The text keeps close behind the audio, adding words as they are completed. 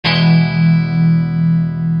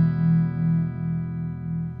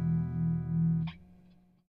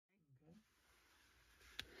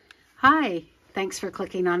Hi, thanks for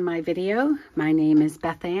clicking on my video. My name is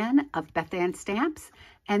Beth Ann of Beth Ann Stamps,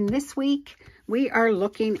 and this week we are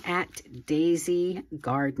looking at Daisy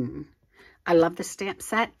Garden. I love the stamp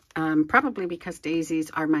set, probably because daisies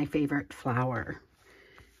are my favorite flower.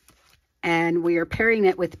 And we are pairing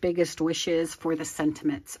it with Biggest Wishes for the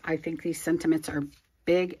sentiments. I think these sentiments are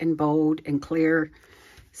big and bold and clear.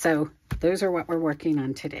 So those are what we're working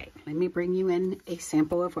on today. Let me bring you in a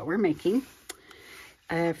sample of what we're making.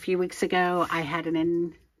 A few weeks ago, I had an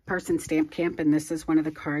in-person stamp camp, and this is one of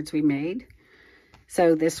the cards we made.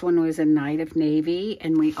 So this one was a Night of Navy,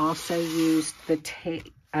 and we also used the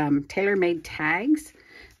tailor-made tags.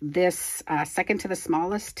 This second to the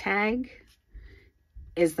smallest tag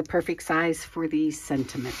is the perfect size for these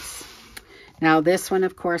sentiments. Now this one,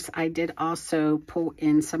 of course, I did also pull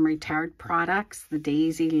in some retired products. The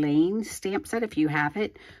Daisy Lane stamp set, if you have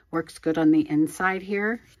it, works good on the inside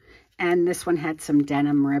here. And this one had some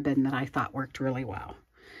denim ribbon that I thought worked really well.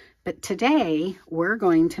 But today, we're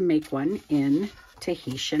going to make one in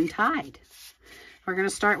Tahitian Tide. We're going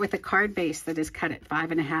to start with a card base that is cut at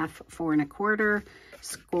 5.5, 4 1/4,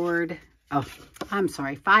 scored,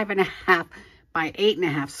 5.5 by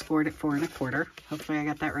 8.5, scored at 4 1/4. Hopefully I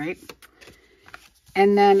got that right.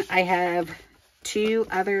 And then I have two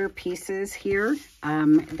other pieces here.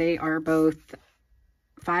 They are both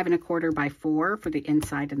 5 1/4 by 4 for the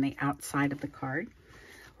inside and the outside of the card.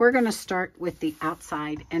 We're going to start with the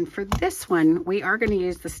outside, and for this one we are going to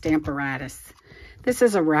use the Stamparatus. This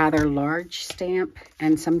is a rather large stamp,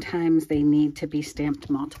 and sometimes they need to be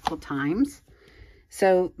stamped multiple times.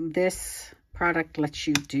 So this product lets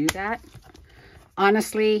you do that.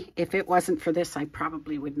 Honestly, if it wasn't for this, I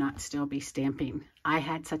probably would not still be stamping. I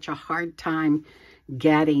had such a hard time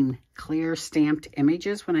getting clear stamped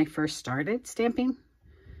images when I first started stamping.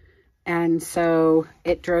 And so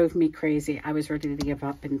it drove me crazy. I was ready to give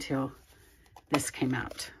up until this came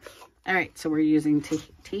out. All right, so we're using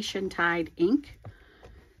Tahitian Tide ink.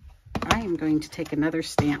 I am going to take another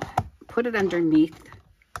stamp, put it underneath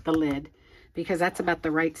the lid, because that's about the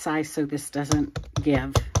right size so this doesn't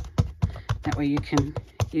give. That way you can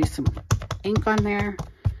use some ink on there.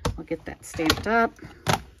 We'll get that stamped up.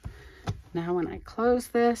 Now when I close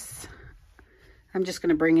this, I'm just going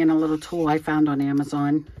to bring in a little tool I found on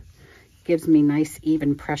Amazon. Gives me nice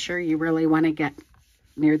even pressure. You really want to get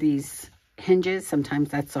near these hinges. Sometimes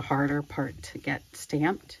that's the harder part to get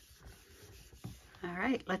stamped. All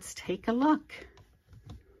right, let's take a look.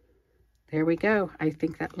 There we go. I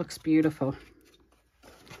think that looks beautiful.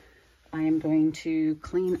 I am going to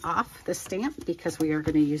clean off the stamp because we are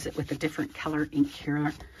going to use it with a different color ink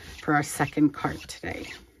here for our second card today.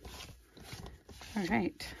 All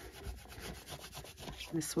right.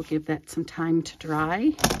 This will give that some time to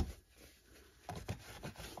dry.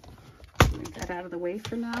 Move that out of the way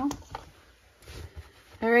for now.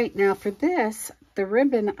 All right, now for this, the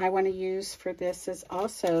ribbon I want to use for this is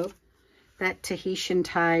also that Tahitian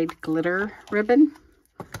Tide glitter ribbon.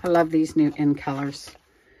 I love these new in colors.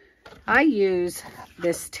 I use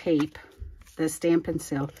this tape, the Stampin'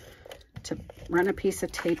 Seal, to run a piece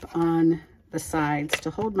of tape on the sides to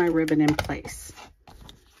hold my ribbon in place.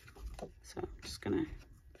 So I'm just going to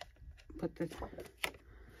put the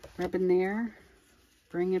ribbon there,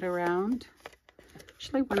 bring it around.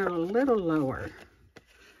 Actually want it a little lower.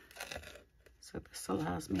 So this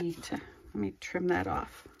allows me to, let me trim that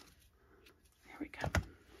off. There we go.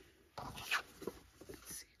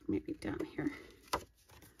 Let's see, maybe down here.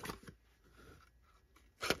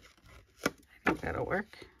 I think that'll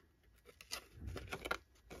work.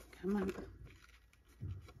 Come on.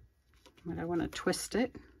 But I want to twist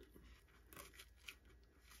it.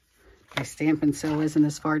 My Stampin' Seal isn't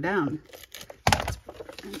as far down. Let's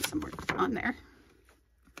put some more on there.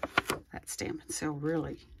 That Stampin' Seal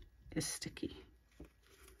really is sticky.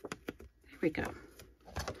 There we go.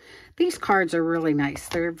 These cards are really nice.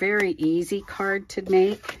 They're a very easy card to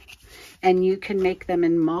make, and you can make them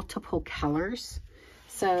in multiple colors.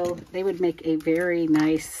 So they would make a very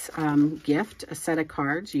nice gift, a set of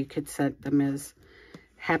cards. You could set them as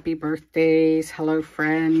happy birthdays, hello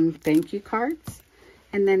friend, thank you cards,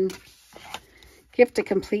 and then gift a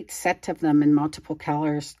complete set of them in multiple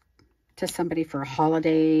colors to somebody for a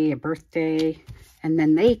holiday, a birthday, and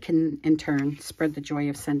then they can in turn spread the joy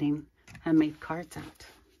of sending handmade cards out.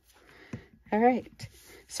 All right,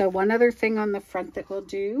 so one other thing on the front that we'll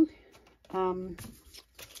do,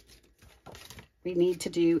 we need to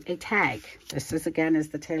do a tag. This is, again, is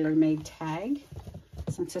the tailor-made tag.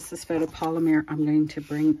 Since this is photopolymer, I'm going to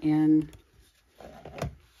bring in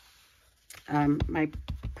my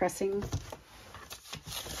piercing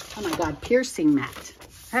mat.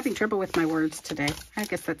 having trouble with my words today. I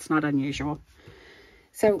guess that's not unusual.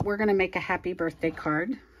 So we're going to make a happy birthday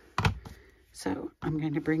card. So I'm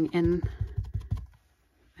going to bring in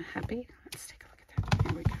a happy. Let's take a look at that.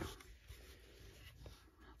 Here we go.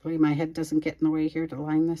 Hopefully my head doesn't get in the way here to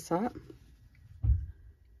line this up.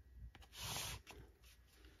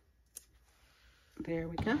 There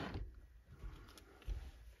we go.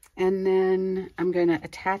 And then I'm going to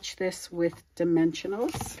attach this with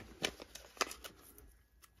dimensionals.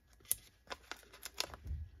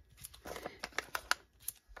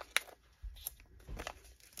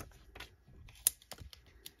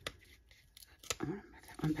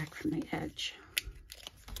 One back from the edge.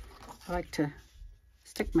 I like to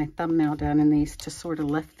stick my thumbnail down in these to sort of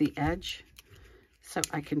lift the edge so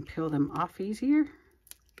I can peel them off easier.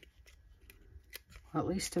 Well, at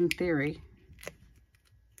least in theory.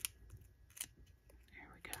 There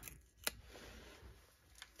we go.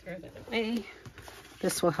 Throw that away.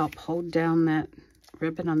 This will help hold down that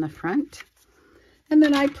ribbon on the front. And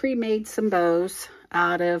then I pre-made some bows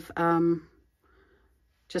out of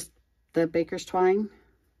just the baker's twine.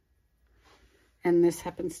 And this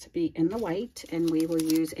happens to be in the white, and we will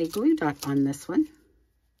use a glue dot on this one.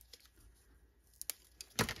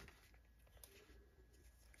 The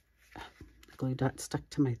glue dot stuck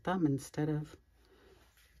to my thumb instead of...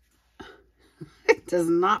 It does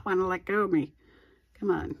not want to let go of me. Come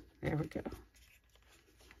on. There we go.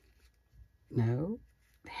 No.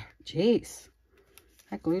 There. Jeez.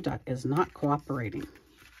 That glue dot is not cooperating.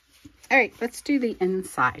 All right, let's do the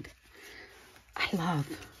inside. I love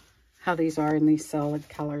how these are in these solid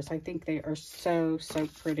colors. I think they are so, so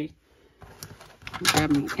pretty.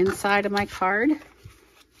 Grab the inside of my card.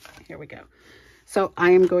 Here we go. So I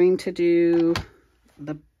am going to do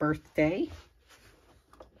the birthday.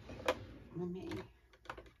 Let me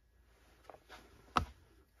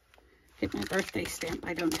get my birthday stamp.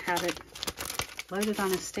 I don't have it loaded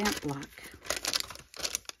on a stamp block.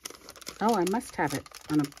 Oh, I must have it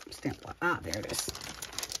on a stamp block. Ah, there it is.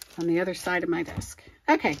 On the other side of my desk.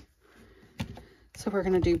 Okay. So we're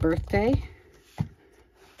going to do birthday.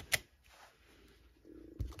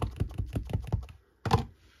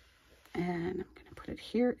 And I'm going to put it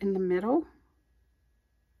here in the middle.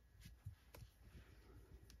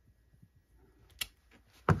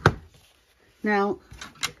 Now,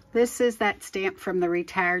 this is that stamp from the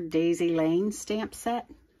Retired Daisy Lane stamp set.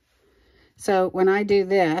 So when I do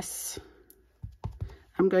this,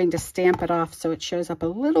 I'm going to stamp it off so it shows up a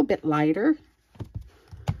little bit lighter.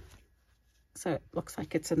 So it looks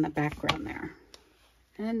like it's in the background there.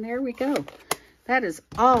 And there we go. That is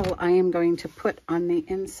all I am going to put on the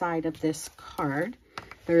inside of this card.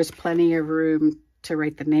 There's plenty of room to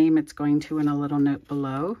write the name it's going to in a little note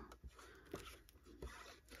below.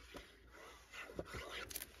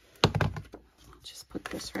 Just put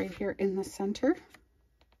this right here in the center.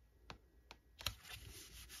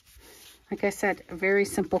 Like I said, a very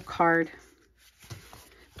simple card,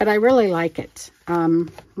 but I really like it.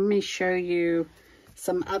 Let me show you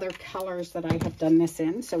some other colors that I have done this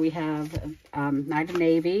in. So we have Night of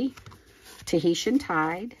Navy, Tahitian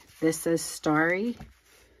Tide. This is Starry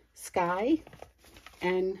Sky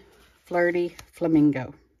and Flirty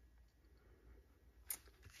Flamingo.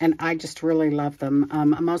 And I just really love them.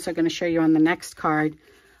 I'm also going to show you on the next card.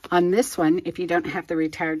 On this one, if you don't have the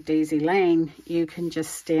Retired Daisy Lane, you can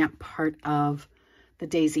just stamp part of the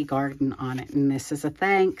Daisy Garden on it. And this is a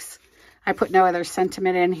thanks. I put no other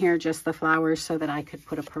sentiment in here, just the flowers, so that I could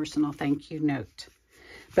put a personal thank you note.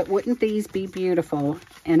 But wouldn't these be beautiful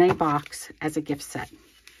in a box as a gift set?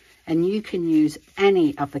 And you can use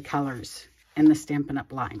any of the colors in the Stampin'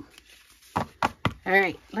 Up! Line. All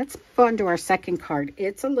right, let's move on to our second card.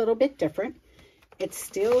 It's a little bit different. It's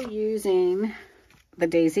still using the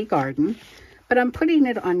Daisy Garden, but I'm putting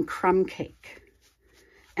it on crumb cake.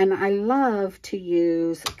 And I love to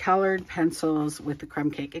use colored pencils with the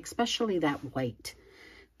crumb cake, especially that white.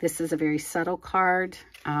 This is a very subtle card.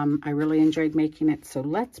 I really enjoyed making it. So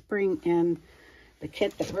let's bring in the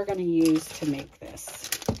kit that we're going to use to make this.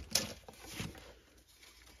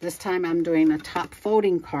 This time I'm doing a top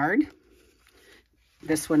folding card.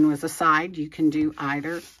 This one was a side. You can do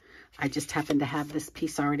either. I just happen to have this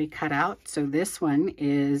piece already cut out. So this one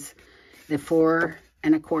is the 4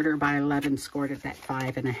 1/4 by 11 scored at that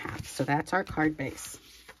 5 1/2. So that's our card base.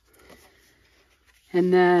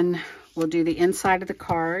 And then we'll do the inside of the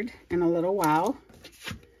card in a little while.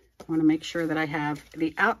 I want to make sure that I have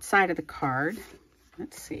the outside of the card.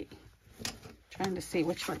 Let's see. Trying to see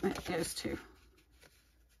which one that goes to.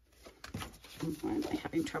 Why am I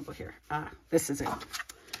having trouble here? This is it.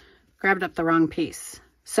 Grabbed up the wrong piece.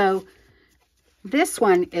 So this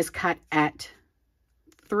one is cut at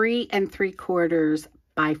 3 3/4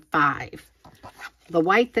 by 5. The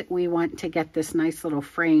white that we want to get this nice little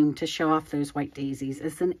frame to show off those white daisies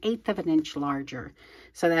is 1/8 of an inch larger.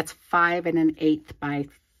 So that's 5 1/8 by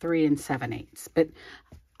 3 7/8. But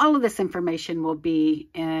all of this information will be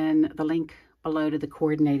in the link below to the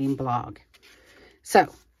coordinating blog. So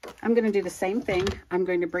I'm going to do the same thing. I'm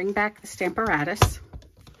going to bring back the Stamparatus,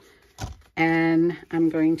 and I'm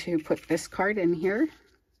going to put this card in here.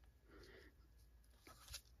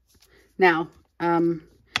 Now,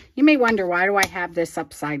 you may wonder, why do I have this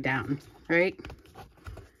upside down, right?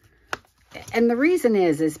 And the reason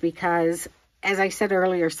is because, as I said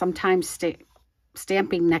earlier, sometimes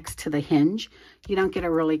stamping next to the hinge, you don't get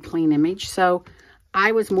a really clean image. So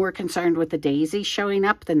I was more concerned with the daisy showing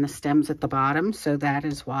up than the stems at the bottom. So that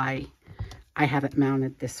is why I have it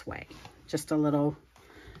mounted this way. Just a little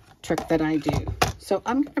trick that I do. So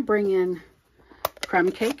I'm going to bring in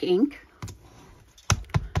Crumb Cake ink.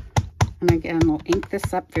 And again, we'll ink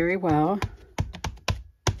this up very well.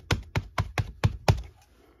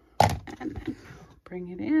 And then bring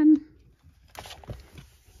it in.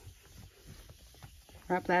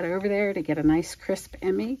 Rub that over there to get a nice crisp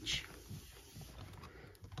image.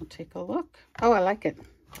 We'll take a look. Oh, I like it.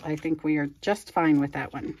 I think we are just fine with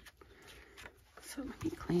that one. So let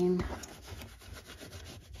me clean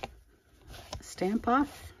the stamp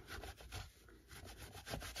off.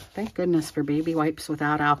 Thank goodness for baby wipes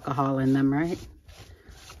without alcohol in them, right?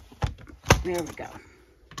 There we go.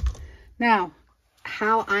 Now,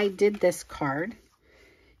 how I did this card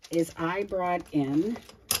is I brought in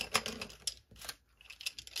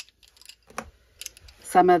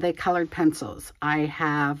some of the colored pencils.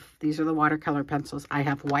 These are the watercolor pencils. I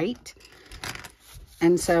have white.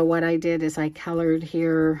 And so what I did is I colored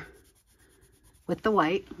here with the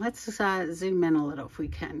white. Let's zoom in a little if we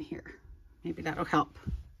can here. Maybe that'll help.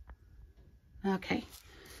 Okay,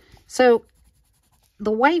 so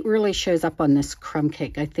the white really shows up on this crumb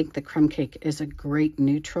cake. I think the crumb cake is a great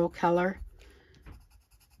neutral color.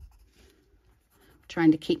 I'm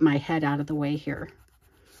trying to keep my head out of the way here.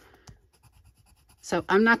 So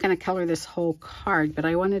I'm not going to color this whole card, but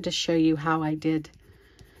I wanted to show you how I did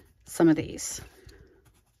some of these.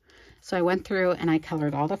 So I went through and I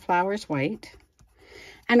colored all the flowers white.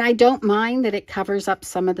 And I don't mind that it covers up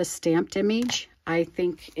some of the stamped image. I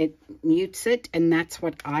think it mutes it, and that's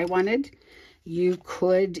what I wanted. You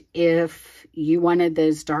could, if you wanted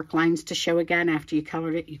those dark lines to show again after you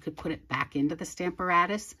colored it, you could put it back into the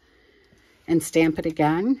Stamparatus and stamp it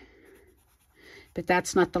again. But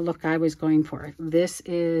that's not the look I was going for. This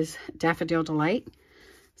is Daffodil Delight.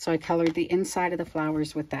 So I colored the inside of the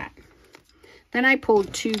flowers with that. Then I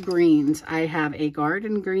pulled 2 greens. I have a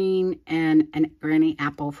garden green and a granny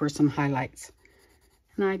apple for some highlights.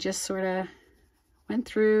 And I just sort of went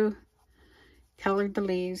through, colored the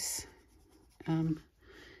leaves.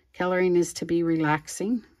 Coloring is to be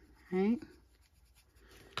relaxing, right?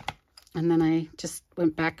 And then I just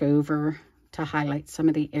went back over to highlight some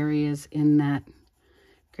of the areas in that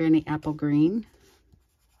granny apple green.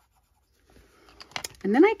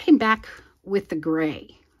 And then I came back with the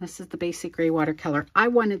gray. This is the basic gray watercolor. I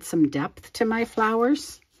wanted some depth to my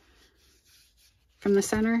flowers from the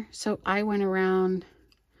center, so I went around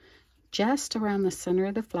just around the center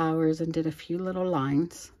of the flowers and did a few little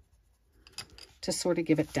lines to sort of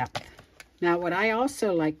give it depth. Now, what I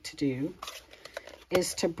also like to do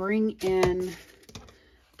is to bring in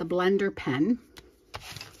the blender pen,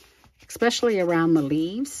 especially around the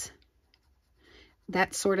leaves.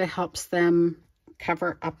 That sort of helps them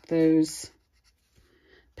cover up those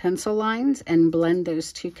pencil lines and blend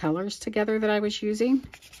those 2 colors together that I was using.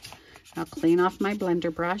 I'll clean off my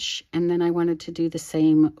blender brush, and then I wanted to do the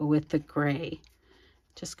same with the gray.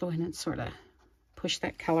 Just go in and sort of push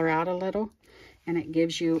that color out a little, and it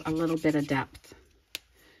gives you a little bit of depth.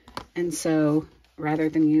 And so rather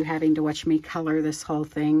than you having to watch me color this whole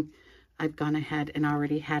thing, I've gone ahead and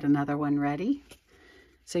already had another one ready.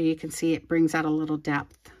 So you can see it brings out a little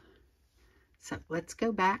depth. So let's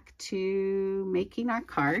go back to making our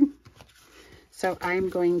card. So I'm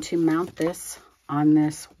going to mount this on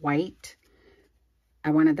this white.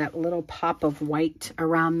 I wanted that little pop of white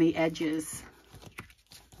around the edges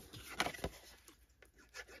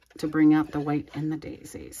to bring out the white and the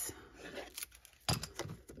daisies.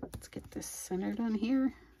 Let's get this centered on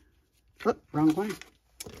here. Oh, wrong one.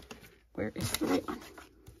 Where is the right one?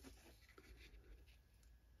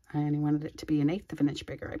 I only wanted it to be 1/8 of an inch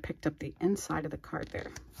bigger. I picked up the inside of the card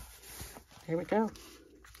there. There we go.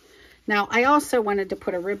 Now, I also wanted to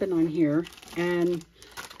put a ribbon on here, and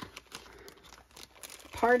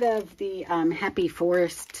part of the Happy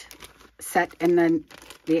Forest set and then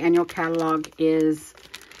the annual catalog is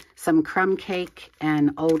some crumb cake,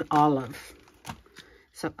 and Old Olive.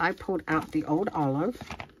 So I pulled out the Old Olive.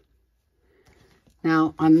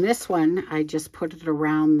 Now on this one, I just put it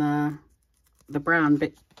around the brown,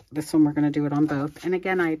 but this one we're going to do it on both. And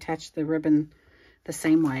again, I attached the ribbon the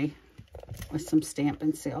same way with some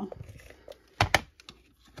Stampin' Seal.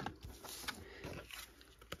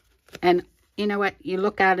 And you know what? You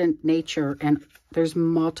look out in nature and there's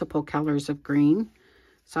multiple colors of green.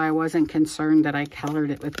 So I wasn't concerned that I colored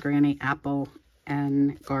it with Granny Apple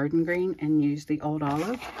and Garden Green and used the Old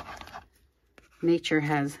Olive. Nature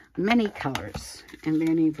has many colors and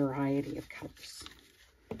many variety of colors.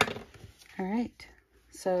 All right,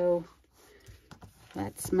 so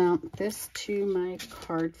let's mount this to my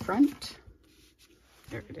card front.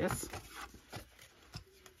 There it is.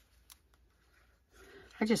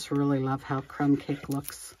 I just really love how crumb cake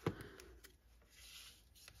looks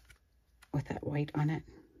with that white on it.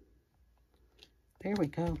 There we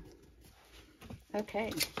go.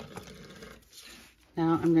 Okay.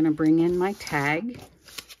 Now I'm going to bring in my tag.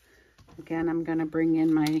 Again, I'm going to bring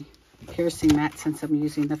in my piercing mat since I'm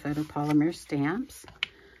using the photopolymer stamps.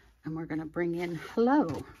 And we're going to bring in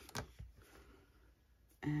hello.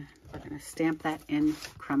 And we're going to stamp that in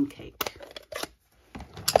crumb cake.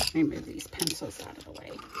 Let me move these pencils out of the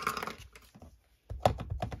way.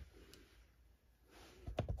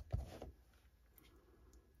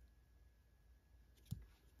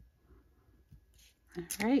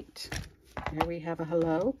 All right, there we have a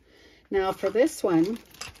hello. Now for this one,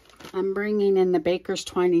 I'm bringing in the Baker's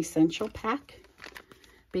Twine Essential Pack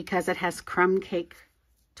because it has crumb cake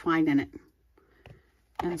twine in it.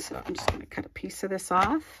 And so I'm just going to cut a piece of this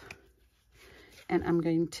off and I'm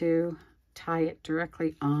going to tie it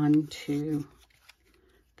directly onto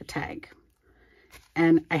the tag.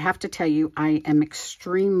 And I have to tell you, I am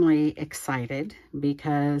extremely excited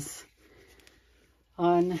because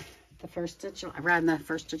on the 1st of July, around the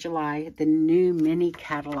 1st of July, the new mini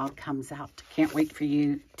catalog comes out. Can't wait for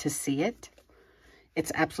you to see it.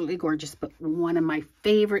 It's absolutely gorgeous, but one of my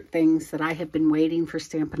favorite things that I have been waiting for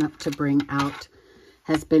Stampin' Up! To bring out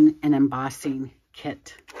has been an embossing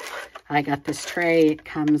kit. I got this tray. It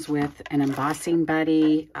comes with an embossing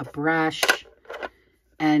buddy, a brush,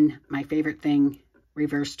 and my favorite thing,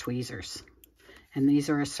 reverse tweezers. And these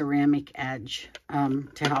are a ceramic edge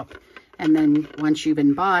to help. And then once you've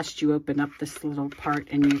embossed, you open up this little part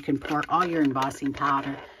and you can pour all your embossing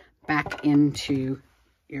powder back into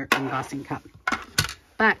your embossing cup.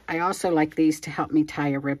 But I also like these to help me tie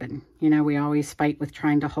a ribbon. You know, we always fight with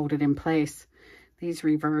trying to hold it in place. These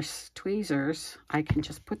reverse tweezers, I can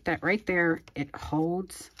just put that right there. It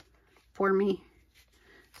holds for me.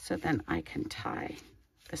 So then I can tie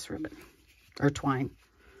this ribbon or twine.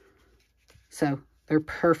 So they're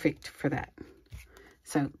perfect for that.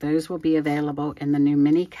 So those will be available in the new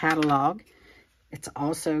mini catalog. It's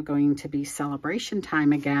also going to be celebration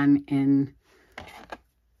time again in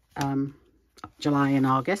July and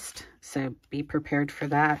August. So be prepared for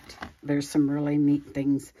that. There's some really neat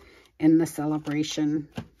things in the celebration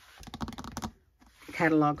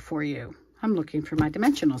catalog for you. I'm looking for my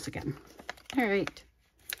dimensionals again. All right.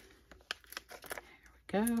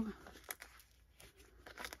 Here we go.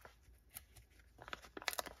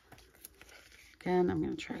 Again, I'm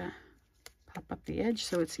going to try to pop up the edge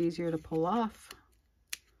so it's easier to pull off.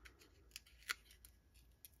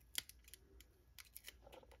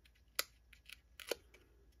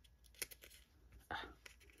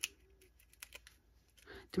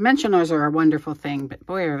 Dimensionals are a wonderful thing, but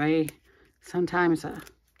boy, are they sometimes a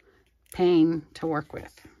pain to work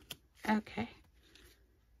with. Okay.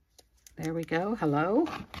 There we go. Hello.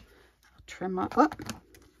 I'll trim up. Oh.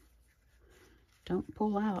 Don't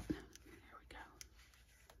pull out.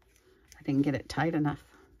 I didn't get it tight enough.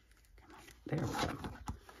 Come on. There we go.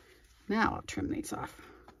 Now I'll trim these off.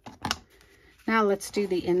 Now let's do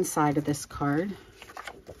the inside of this card.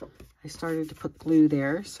 I started to put glue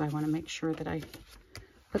there, so I want to make sure that I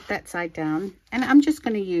put that side down. And I'm just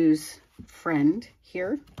going to use Friend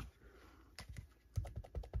here.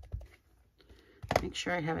 Make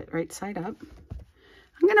sure I have it right side up.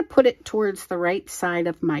 I'm going to put it towards the right side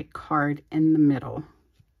of my card in the middle.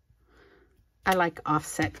 I like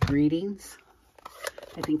offset greetings.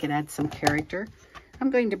 I think it adds some character.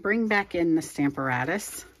 I'm going to bring back in the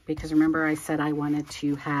Stamparatus because remember I said I wanted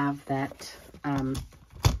to have that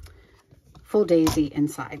full daisy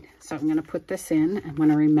inside. So I'm going to put this in. I'm going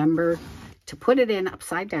to remember to put it in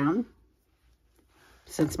upside down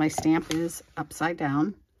since my stamp is upside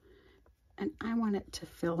down. And I want it to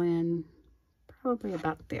fill in probably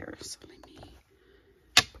about there. So let me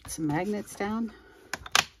put some magnets down.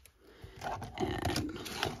 And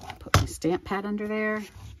put my stamp pad under there.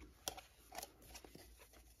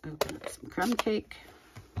 Open up some crumb cake.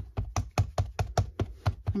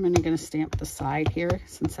 I'm only going to stamp the side here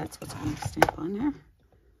since that's what's going to stamp on there.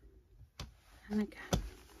 And again.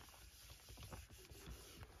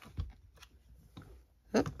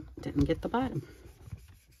 Oh, didn't get the bottom.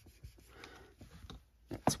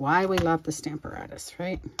 That's why we love the Stamparatus,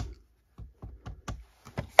 right?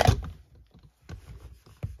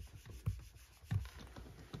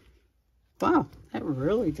 Wow, that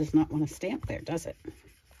really does not want to stamp there, does it?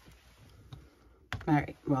 All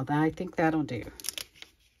right, well, I think that'll do.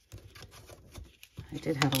 I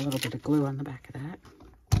did have a little bit of glue on the back of that.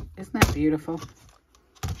 Isn't that beautiful?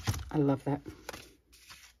 I love that.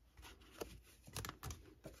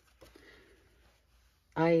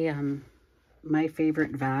 My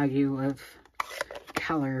favorite value of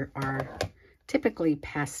color are typically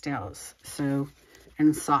pastels, so,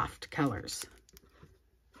 and soft colors.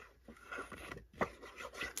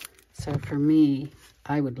 So for me,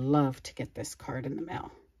 I would love to get this card in the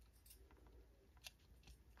mail.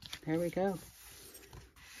 There we go.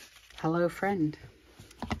 Hello, friend.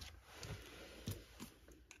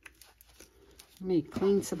 Let me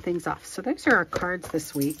clean some things off. So those are our cards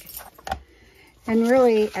this week. And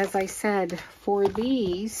really, as I said, for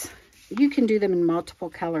these, you can do them in multiple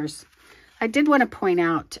colors. I did want to point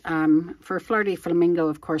out, for Flirty Flamingo,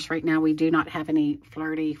 of course, right now we do not have any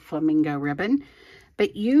Flirty Flamingo ribbon,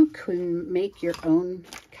 but you can make your own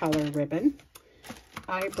color ribbon.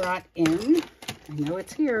 I brought in, I know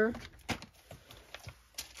it's here.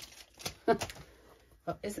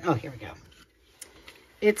 Oh, here we go.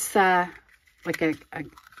 It's like a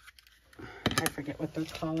I forget what they're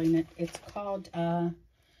calling it. It's called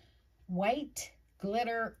White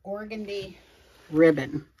Glitter Organdy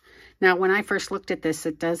Ribbon. Now, when I first looked at this,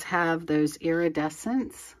 it does have those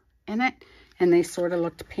iridescents in it, and they sort of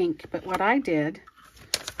looked pink. But what I did,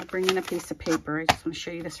 I'll bring in a piece of paper. I just want to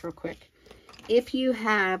show you this real quick. If you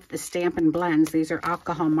have the Stampin' Blends, these are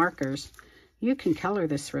alcohol markers, you can color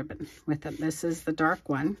this ribbon with them. This is the dark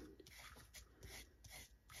one.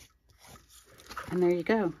 And there you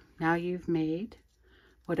go. Now you've made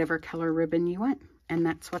whatever color ribbon you want. And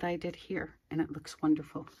that's what I did here. And it looks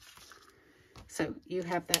wonderful. So you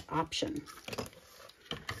have that option.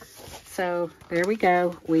 So there we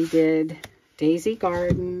go. We did Daisy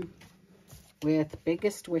Garden with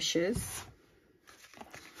Biggest Wishes.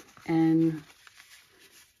 And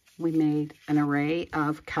we made an array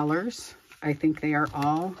of colors. I think they are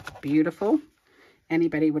all beautiful.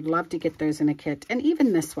 Anybody would love to get those in a kit. And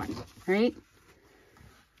even this one, right?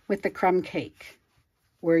 With the crumb cake,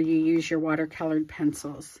 where you use your watercolored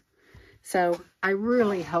pencils. So I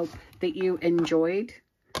really hope that you enjoyed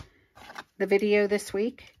the video this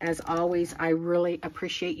week. As always, I really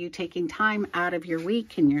appreciate you taking time out of your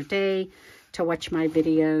week and your day to watch my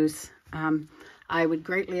videos. I would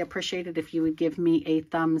greatly appreciate it if you would give me a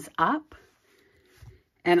thumbs up.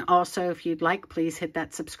 And also, if you'd like, please hit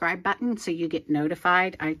that subscribe button so you get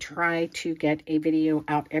notified. I try to get a video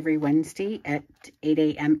out every Wednesday at 8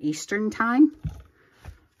 a.m. Eastern time.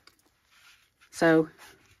 So,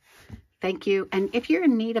 thank you. And if you're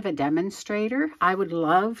in need of a demonstrator, I would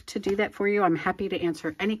love to do that for you. I'm happy to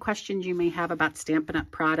answer any questions you may have about Stampin'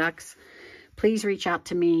 Up! Products. Please reach out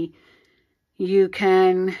to me. You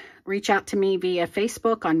can reach out to me via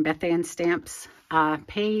Facebook on Beth Ann Stamps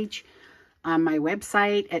page, on my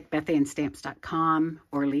website at bethannstamps.com,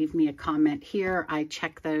 or leave me a comment here. I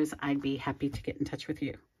check those. I'd be happy to get in touch with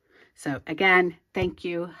you. So again, thank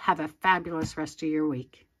you. Have a fabulous rest of your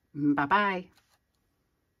week. Bye-bye.